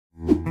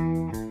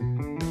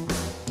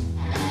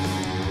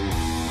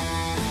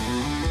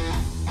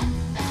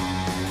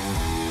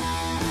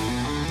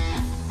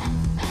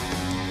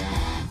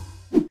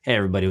Hey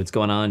everybody, what's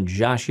going on?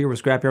 Josh here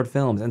with Scrapyard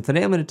Films, and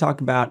today I'm going to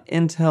talk about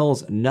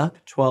Intel's NUC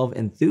 12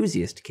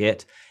 Enthusiast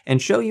Kit and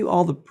show you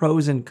all the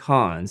pros and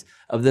cons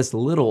of this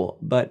little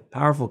but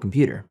powerful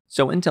computer.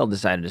 So Intel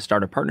decided to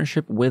start a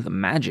partnership with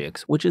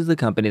Magix, which is the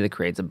company that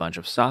creates a bunch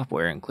of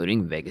software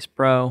including Vegas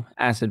Pro,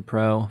 Acid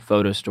Pro,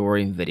 Photo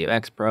Story, Video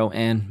X Pro,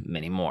 and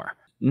many more.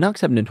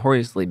 NUCs have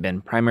notoriously been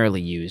primarily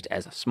used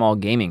as small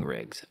gaming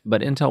rigs,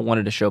 but Intel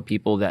wanted to show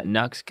people that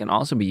NUCs can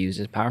also be used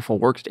as powerful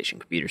workstation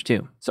computers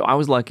too. So I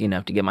was lucky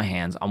enough to get my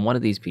hands on one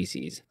of these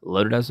PCs,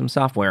 loaded up some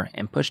software,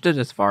 and pushed it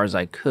as far as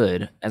I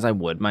could as I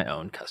would my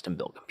own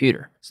custom-built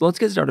computer. So let's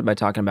get started by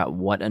talking about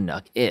what a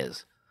NUC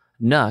is.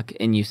 NUC,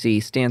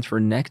 NUC, stands for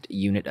Next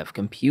Unit of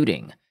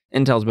Computing.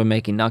 Intel's been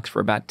making NUCs for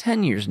about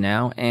 10 years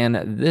now, and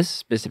this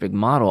specific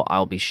model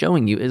I'll be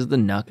showing you is the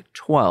NUC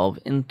 12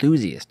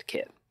 Enthusiast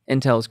Kit.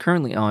 Intel is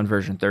currently on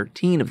version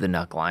 13 of the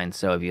NUC line,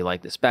 so if you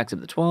like the specs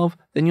of the 12,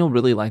 then you'll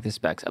really like the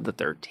specs of the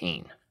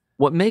 13.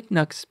 What makes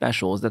NUCs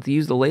special is that they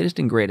use the latest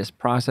and greatest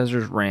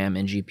processors, RAM,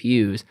 and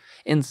GPUs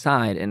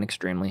inside an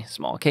extremely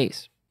small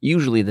case.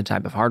 Usually the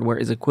type of hardware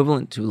is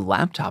equivalent to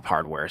laptop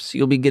hardware, so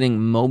you'll be getting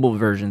mobile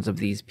versions of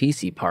these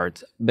PC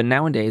parts, but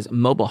nowadays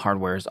mobile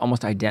hardware is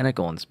almost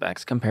identical in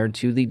specs compared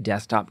to the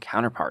desktop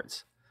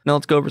counterparts. Now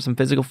let's go over some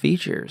physical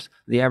features.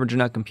 The average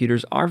NUC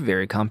computers are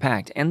very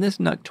compact, and this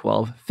NUC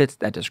 12 fits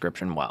that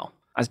description well.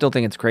 I still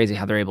think it's crazy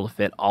how they're able to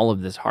fit all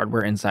of this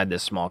hardware inside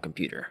this small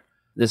computer.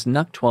 This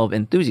NUC 12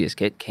 Enthusiast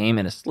Kit came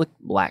in a slick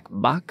black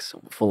box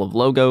full of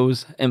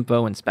logos,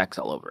 info, and specs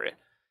all over it.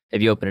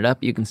 If you open it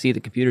up, you can see the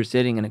computer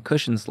sitting in a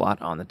cushion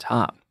slot on the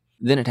top.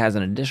 Then it has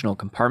an additional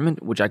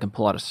compartment, which I can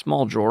pull out a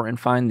small drawer and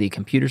find the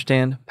computer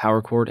stand,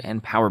 power cord,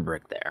 and power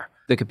brick there.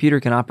 The computer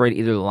can operate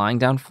either lying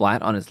down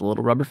flat on its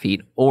little rubber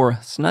feet or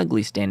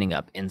snugly standing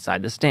up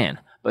inside the stand,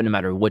 but no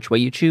matter which way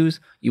you choose,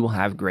 you will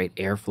have great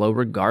airflow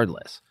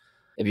regardless.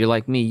 If you're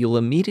like me, you'll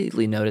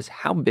immediately notice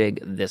how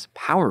big this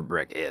power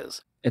brick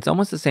is. It's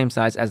almost the same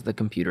size as the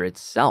computer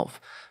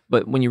itself,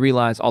 but when you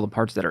realize all the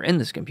parts that are in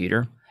this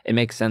computer, it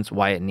makes sense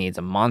why it needs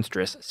a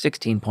monstrous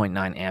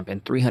 16.9 amp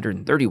and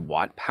 330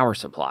 watt power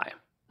supply.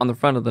 On the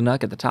front of the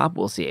NUC at the top,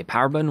 we'll see a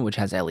power button which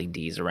has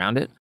LEDs around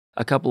it,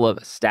 a couple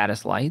of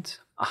status lights,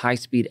 a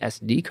high-speed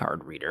SD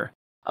card reader,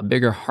 a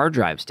bigger hard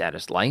drive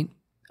status light,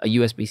 a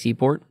USB-C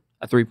port,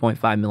 a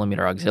 3.5mm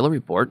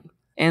auxiliary port,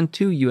 and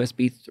two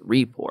USB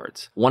 3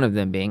 ports, one of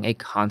them being a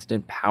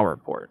constant power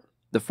port.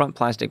 The front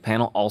plastic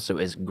panel also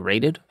is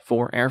graded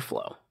for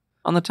airflow.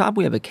 On the top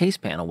we have a case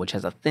panel which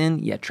has a thin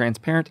yet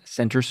transparent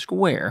center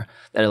square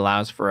that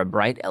allows for a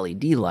bright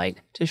LED light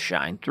to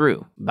shine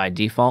through. By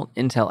default,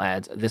 Intel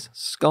adds this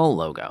skull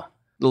logo.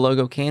 The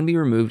logo can be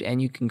removed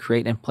and you can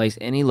create and place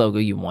any logo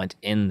you want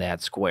in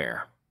that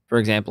square. For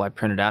example, I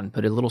printed out and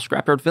put a little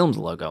Scrapyard Films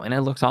logo and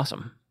it looks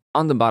awesome.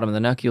 On the bottom of the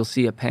NUC, you'll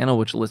see a panel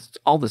which lists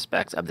all the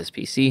specs of this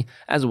PC,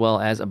 as well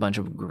as a bunch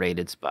of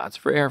graded spots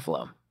for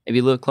airflow. If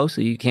you look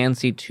closely, you can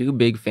see two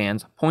big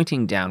fans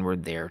pointing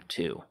downward there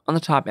too. On the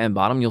top and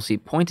bottom, you'll see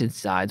pointed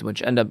sides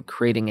which end up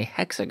creating a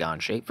hexagon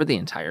shape for the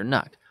entire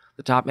NUC.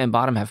 The top and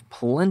bottom have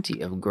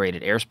plenty of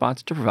graded air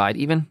spots to provide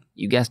even,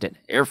 you guessed it,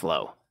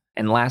 airflow.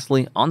 And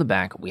lastly, on the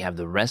back, we have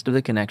the rest of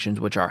the connections,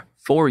 which are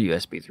 4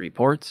 USB 3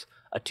 ports,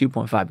 a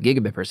 2.5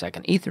 gigabit per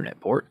second Ethernet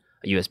port,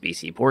 a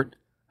USB-C port,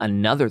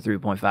 another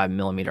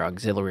 3.5mm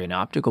auxiliary and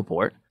optical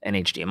port, an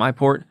HDMI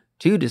port,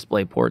 2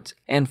 display ports,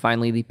 and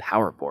finally the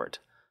power port.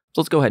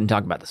 So let's go ahead and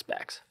talk about the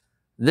specs.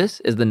 This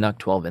is the NUC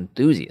 12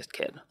 Enthusiast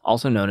Kit,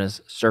 also known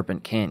as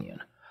Serpent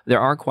Canyon. There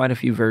are quite a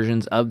few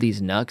versions of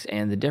these NUCs,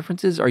 and the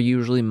differences are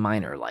usually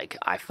minor, like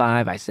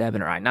i5, i7,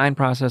 or i9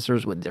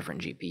 processors with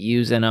different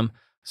GPUs in them,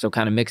 so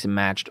kind of mix and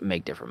match to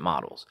make different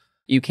models.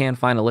 You can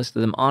find a list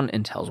of them on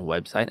Intel's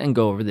website and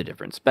go over the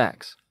different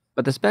specs.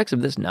 But the specs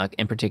of this NUC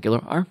in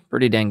particular are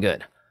pretty dang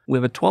good. We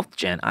have a 12th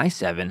gen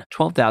i7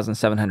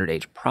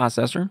 12700H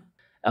processor,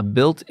 a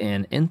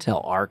built-in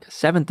Intel Arc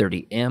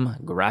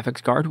 730M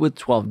graphics card with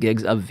 12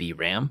 gigs of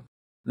VRAM.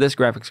 This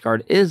graphics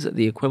card is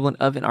the equivalent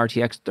of an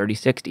RTX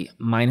 3060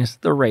 minus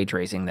the ray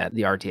tracing that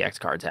the RTX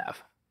cards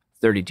have.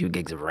 32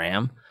 gigs of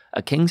RAM,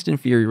 a Kingston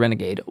Fury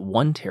Renegade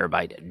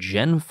 1TB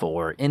Gen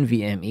 4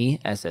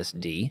 NVMe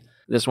SSD.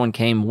 This one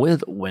came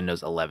with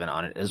Windows 11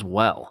 on it as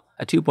well.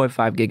 A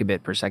 2.5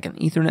 gigabit per second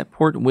Ethernet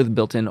port with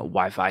built-in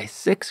Wi-Fi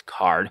 6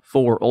 card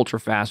for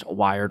ultra-fast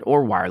wired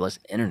or wireless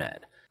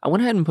internet. I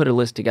went ahead and put a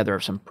list together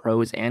of some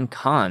pros and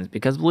cons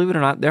because, believe it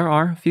or not, there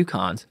are a few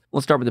cons.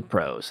 Let's start with the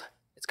pros.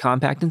 It's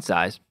compact in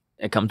size.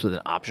 It comes with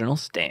an optional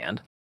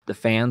stand. The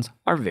fans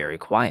are very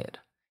quiet.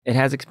 It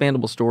has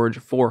expandable storage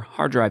for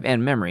hard drive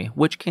and memory,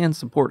 which can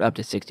support up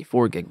to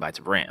 64 gigabytes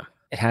of RAM.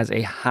 It has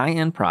a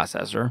high-end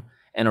processor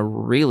and a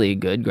really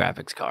good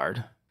graphics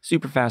card,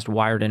 super fast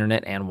wired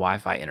internet and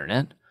Wi-Fi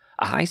internet,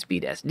 a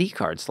high-speed SD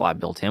card slot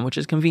built in, which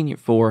is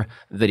convenient for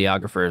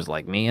videographers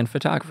like me and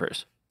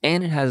photographers.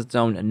 And it has its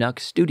own NUC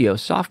Studio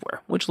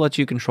software, which lets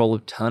you control a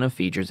ton of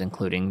features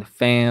including the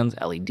fans,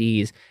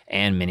 LEDs,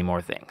 and many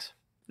more things.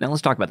 Now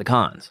let's talk about the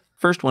cons.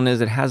 First one is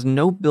it has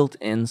no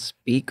built-in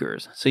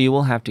speakers, so you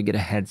will have to get a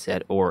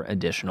headset or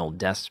additional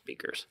desk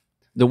speakers.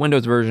 The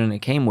Windows version it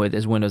came with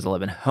is Windows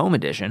 11 Home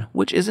Edition,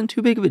 which isn't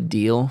too big of a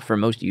deal for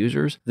most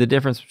users. The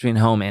difference between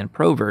Home and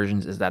Pro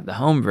versions is that the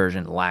Home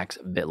version lacks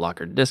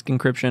BitLocker disk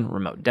encryption,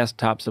 remote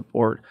desktop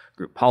support,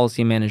 group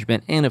policy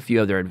management, and a few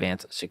other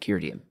advanced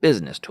security and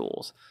business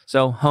tools.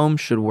 So Home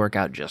should work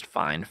out just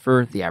fine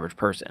for the average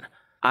person.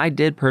 I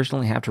did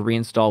personally have to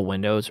reinstall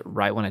Windows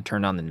right when I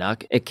turned on the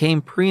NUC. It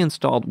came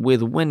pre-installed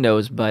with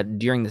Windows, but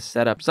during the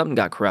setup, something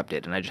got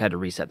corrupted and I just had to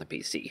reset the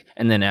PC.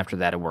 And then after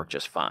that, it worked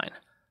just fine.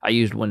 I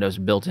used Windows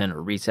built-in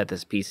reset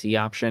this PC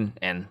option,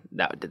 and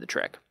that did the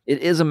trick. It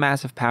is a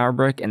massive power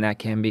brick, and that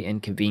can be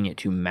inconvenient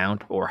to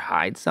mount or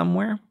hide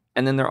somewhere.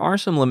 And then there are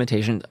some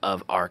limitations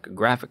of ARC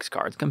graphics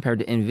cards compared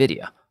to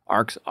NVIDIA.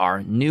 ARCs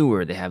are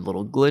newer, they have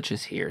little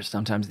glitches here,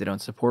 sometimes they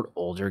don't support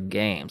older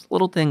games,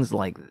 little things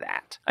like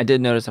that. I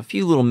did notice a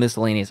few little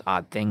miscellaneous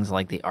odd things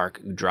like the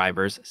ARC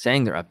drivers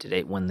saying they're up to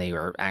date when they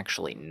are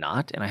actually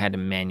not, and I had to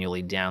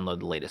manually download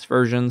the latest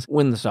versions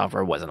when the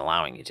software wasn't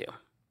allowing you to.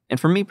 And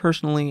for me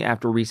personally,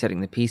 after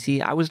resetting the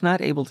PC, I was not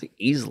able to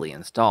easily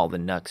install the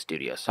NUC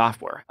Studio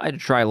software. I had to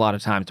try a lot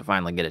of times to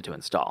finally get it to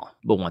install,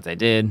 but once I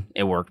did,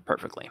 it worked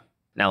perfectly.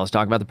 Now let's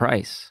talk about the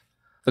price.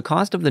 The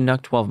cost of the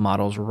NUC 12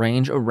 models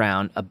range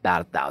around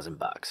about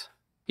 $1,000.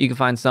 You can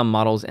find some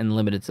models in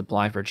limited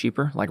supply for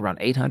cheaper, like around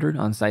 $800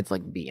 on sites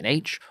like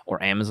B&H,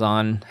 or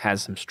Amazon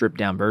has some stripped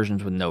down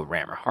versions with no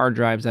RAM or hard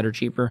drives that are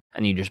cheaper,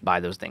 and you just buy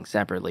those things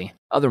separately.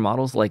 Other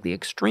models, like the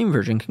Extreme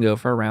version, can go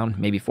for around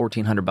maybe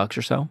 $1,400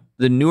 or so.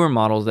 The newer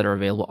models that are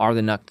available are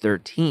the NUC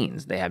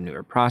 13s. They have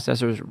newer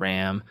processors,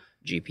 RAM,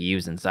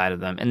 GPUs inside of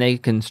them, and they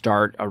can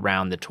start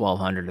around the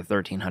 $1,200 to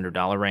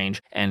 $1,300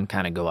 range and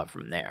kind of go up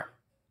from there.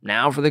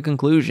 Now for the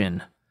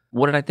conclusion.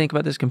 What did I think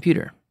about this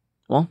computer?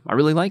 Well, I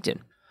really liked it.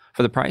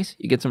 For the price,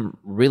 you get some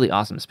really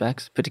awesome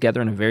specs put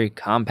together in a very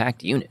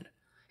compact unit.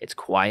 It's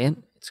quiet,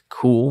 it's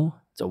cool,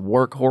 it's a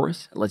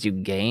workhorse, it lets you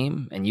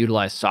game and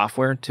utilize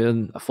software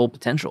to a full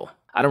potential.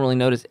 I don't really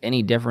notice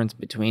any difference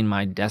between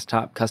my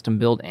desktop custom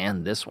build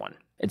and this one.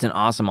 It's an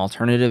awesome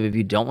alternative if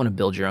you don't want to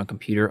build your own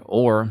computer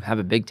or have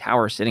a big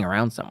tower sitting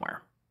around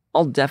somewhere.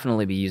 I'll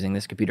definitely be using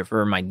this computer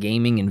for my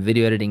gaming and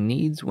video editing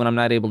needs when I'm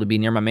not able to be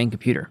near my main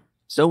computer.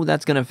 So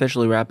that's going to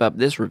officially wrap up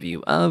this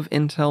review of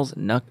Intel's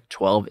NUC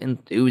 12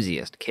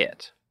 Enthusiast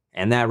Kit.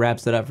 And that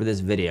wraps it up for this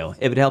video.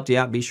 If it helped you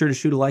out, be sure to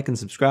shoot a like and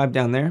subscribe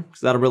down there,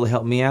 because that'll really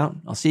help me out.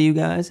 I'll see you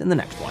guys in the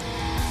next one.